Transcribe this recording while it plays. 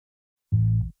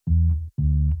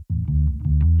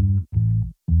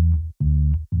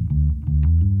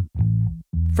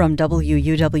From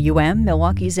WUWM,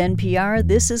 Milwaukee's NPR,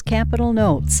 this is Capitol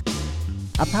Notes,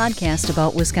 a podcast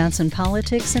about Wisconsin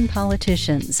politics and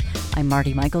politicians. I'm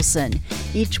Marty Michelson.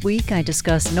 Each week I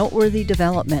discuss noteworthy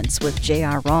developments with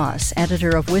J.R. Ross,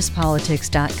 editor of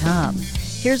WisPolitics.com.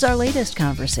 Here's our latest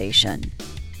conversation.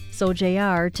 So,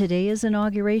 JR, today is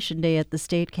Inauguration Day at the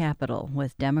state capitol,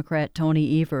 with Democrat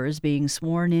Tony Evers being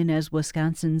sworn in as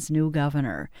Wisconsin's new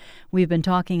governor. We've been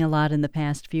talking a lot in the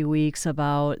past few weeks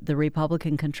about the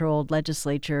Republican-controlled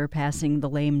legislature passing the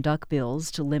lame duck bills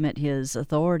to limit his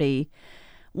authority.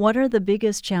 What are the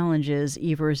biggest challenges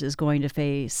Evers is going to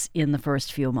face in the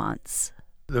first few months?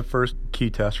 The first key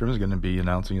test for him is going to be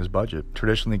announcing his budget.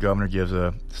 Traditionally, the governor gives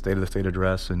a State of the State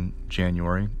address in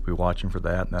January. We're watching for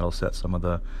that, and that'll set some of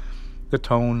the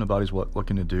tone about his what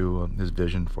looking to do, his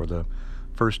vision for the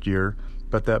first year.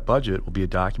 But that budget will be a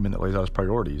document that lays out his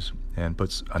priorities and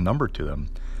puts a number to them.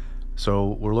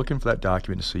 So we're looking for that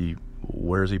document to see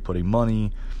where is he putting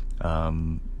money,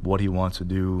 what he wants to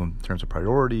do in terms of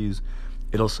priorities.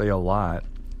 It'll say a lot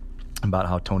about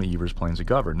how Tony Evers plans to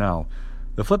govern. Now,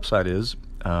 the flip side is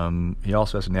he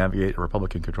also has to navigate a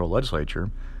Republican-controlled legislature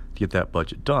to get that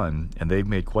budget done, and they've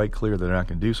made quite clear that they're not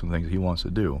going to do some things he wants to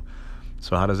do.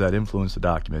 So how does that influence the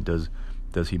document?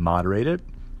 Does he moderate it?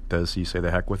 Does he say, the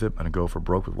heck with it, I'm going to go for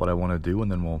broke with what I want to do,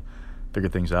 and then we'll figure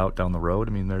things out down the road?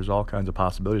 I mean, there's all kinds of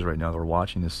possibilities right now that we're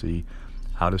watching to see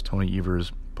how does Tony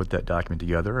Evers put that document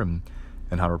together and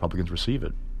how Republicans receive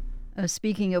it.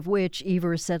 Speaking of which,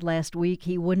 Evers said last week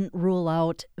he wouldn't rule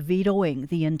out vetoing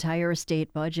the entire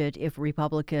state budget if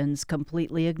Republicans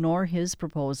completely ignore his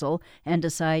proposal and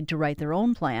decide to write their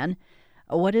own plan.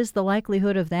 What is the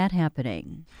likelihood of that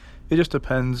happening? It just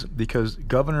depends, because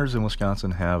governors in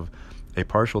Wisconsin have a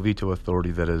partial veto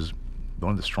authority that is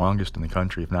one of the strongest in the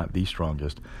country, if not the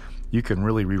strongest. You can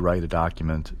really rewrite a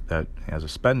document that has a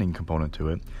spending component to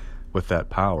it with that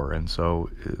power. And so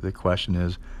the question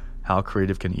is, how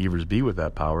creative can Evers be with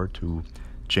that power to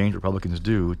change what Republicans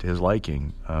do to his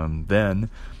liking? Then,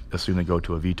 assume they go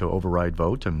to a veto override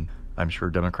vote, and I'm sure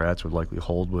Democrats would likely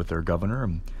hold with their governor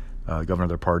and governor of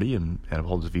their party and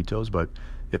hold his vetoes. But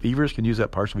if Evers can use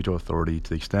that partial veto authority to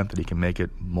the extent that he can make it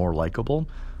more likable,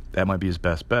 that might be his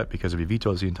best bet, because if he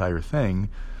vetoes the entire thing,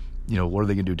 what are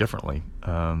they going to do differently?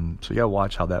 So you got to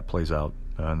watch how that plays out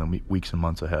in the weeks and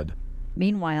months ahead.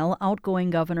 Meanwhile, outgoing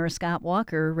Governor Scott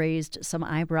Walker raised some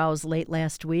eyebrows late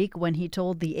last week when he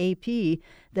told the AP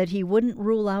that he wouldn't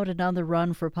rule out another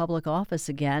run for public office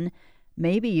again,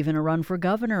 maybe even a run for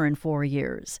governor in 4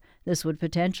 years. This would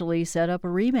potentially set up a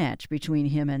rematch between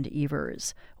him and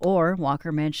Evers. Or,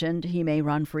 Walker mentioned, he may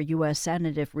run for U.S.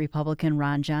 Senate if Republican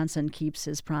Ron Johnson keeps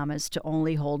his promise to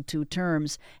only hold 2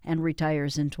 terms and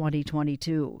retires in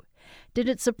 2022. Did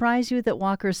it surprise you that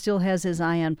Walker still has his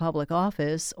eye on public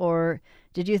office, or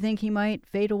did you think he might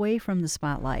fade away from the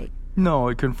spotlight? No,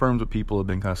 it confirms what people have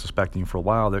been kind of suspecting for a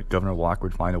while, that Governor Walker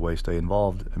would find a way to stay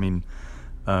involved. I mean,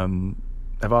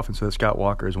 I've often said that Scott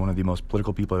Walker is one of the most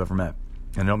political people I've ever met.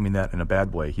 And I don't mean that in a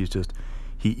bad way. He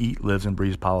eats, lives, and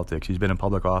breathes politics. He's been in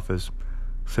public office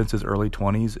since his early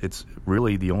 20s. It's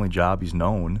really the only job he's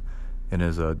known in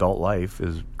his adult life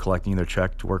is collecting either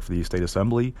check to work for the state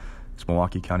assembly, as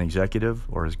Milwaukee County executive,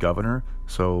 or as governor.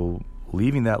 So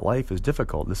leaving that life is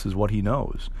difficult. This is what he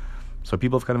knows. So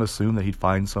people have kind of assumed that he'd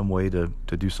find some way to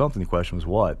do something. The question was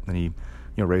what? And he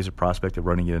raised the prospect of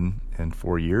running in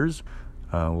 4 years.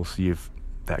 We'll see if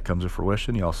that comes to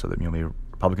fruition. He also said that maybe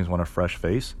Republicans want a fresh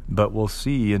face, but we'll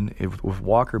see. And if with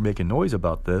Walker making noise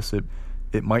about this,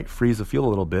 it might freeze the field a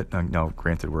little bit. Now,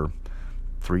 granted, we're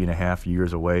 3.5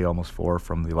 years away, almost 4,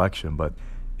 from the election, but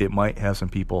it might have some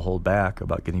people hold back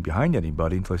about getting behind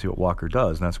anybody until they see what Walker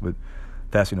does. And that's what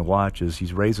fascinating to watch. Is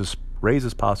he's raised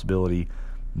this possibility.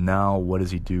 Now, what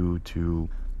does he do to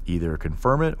either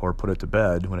confirm it or put it to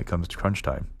bed when it comes to crunch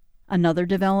time? Another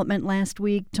development last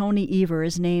week, Tony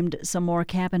Evers named some more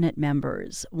cabinet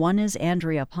members. One is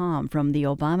Andrea Palm from the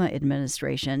Obama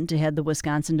administration to head the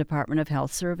Wisconsin Department of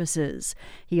Health Services.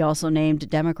 He also named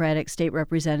Democratic State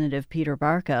Representative Peter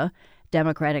Barca,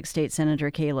 Democratic State Senator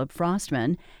Caleb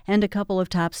Frostman, and a couple of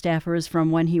top staffers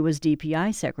from when he was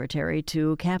DPI secretary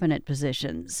to cabinet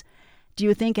positions. Do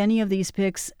you think any of these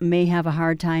picks may have a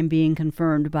hard time being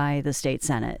confirmed by the state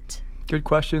Senate? Good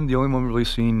question. The only one we've really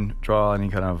seen draw any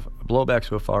kind of blowback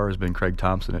so far has been Craig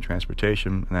Thompson at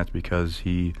Transportation, and that's because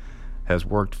he has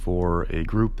worked for a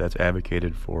group that's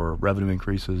advocated for revenue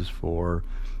increases for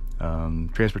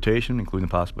transportation, including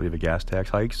the possibility of a gas tax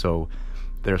hike. So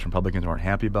there's Republicans who aren't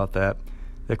happy about that.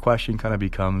 The question kind of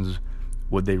becomes,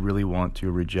 would they really want to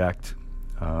reject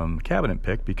cabinet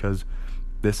pick? Because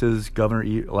this is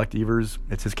Governor-elect Evers.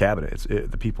 It's his cabinet. It's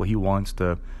the people he wants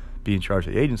to be in charge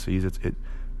of the agencies,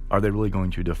 are they really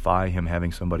going to defy him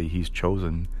having somebody he's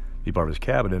chosen be part of his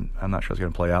cabinet? I'm not sure it's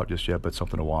going to play out just yet, but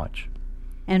something to watch.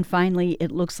 And finally,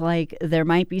 it looks like there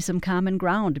might be some common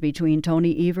ground between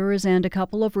Tony Evers and a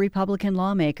couple of Republican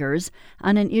lawmakers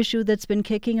on an issue that's been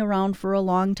kicking around for a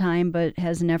long time but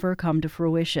has never come to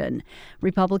fruition.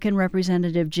 Republican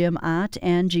Representative Jim Ott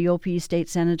and GOP State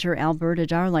Senator Alberta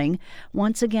Darling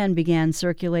once again began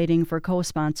circulating for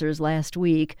co-sponsors last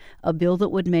week a bill that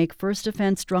would make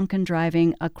first-offense drunken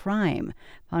driving a crime,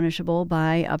 punishable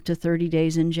by up to 30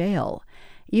 days in jail.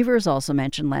 Evers also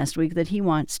mentioned last week that he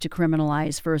wants to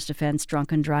criminalize first-offense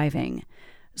drunken driving.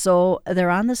 So they're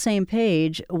on the same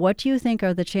page. What do you think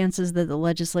are the chances that the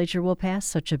legislature will pass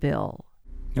such a bill?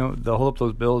 The hold up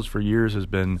those bills for years has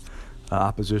been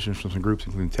opposition from some groups,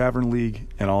 including Tavern League,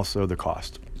 and also the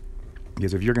cost.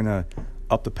 Because if you're going to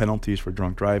up the penalties for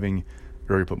drunk driving,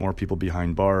 you're going to put more people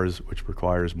behind bars, which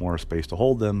requires more space to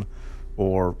hold them,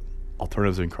 or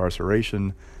alternatives to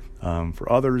incarceration for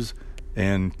others.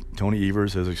 And Tony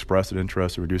Evers has expressed an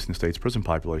interest in reducing the state's prison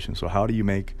population. So how do you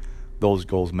make those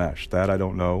goals mesh? That I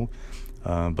don't know,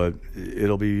 but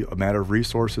it'll be a matter of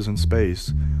resources and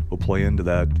space will play into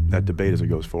that debate as it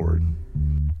goes forward.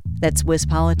 That's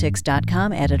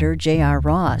WisPolitics.com editor J.R.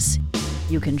 Ross.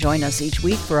 You can join us each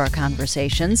week for our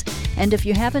conversations, and if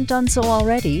you haven't done so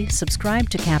already, subscribe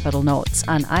to Capital Notes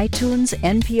on iTunes,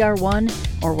 NPR One,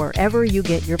 or wherever you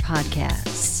get your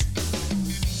podcasts.